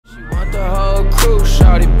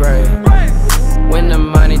shawty brave. When the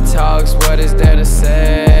money talks, what is there to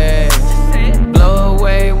say? Blow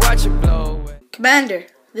away, watch it blow away. Commander,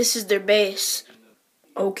 this is their base.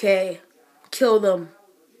 Okay, kill them.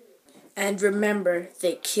 And remember,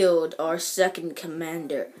 they killed our second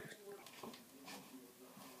commander.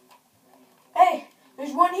 Hey,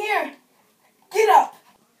 there's one here. Get up.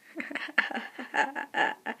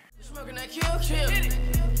 Smoking that kill.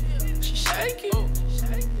 She shaking.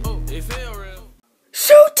 Oh, it feel real.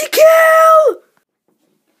 Shoot to kill!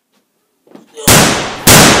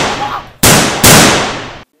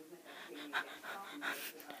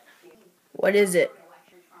 What is it?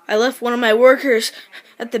 I left one of my workers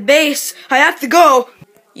at the base. I have to go.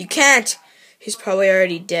 You can't. He's probably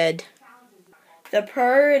already dead. The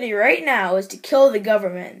priority right now is to kill the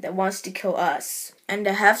government that wants to kill us, and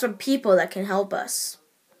to have some people that can help us.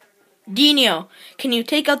 Dino, can you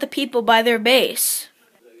take out the people by their base?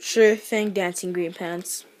 Sure thing, Dancing Green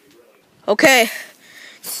Pants. Okay,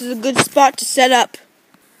 this is a good spot to set up.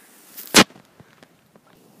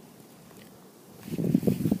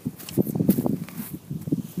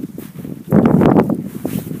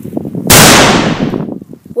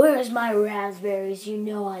 Where's my raspberries? You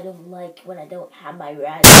know I don't like when I don't have my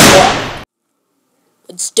raspberries.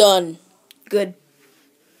 It's done. Good.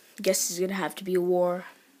 Guess it's gonna have to be a war.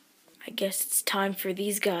 I guess it's time for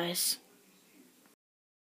these guys.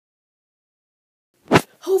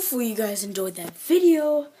 Hopefully you guys enjoyed that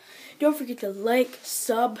video. Don't forget to like,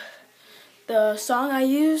 sub. The song I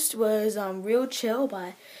used was Real Chill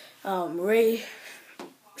by Ray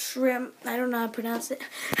Shrimp. I don't know how to pronounce it.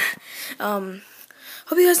 Hope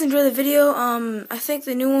you guys enjoy the video. I think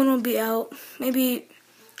the new one will be out maybe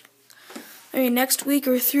next week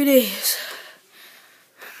or 3 days.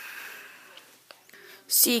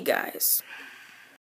 See you guys.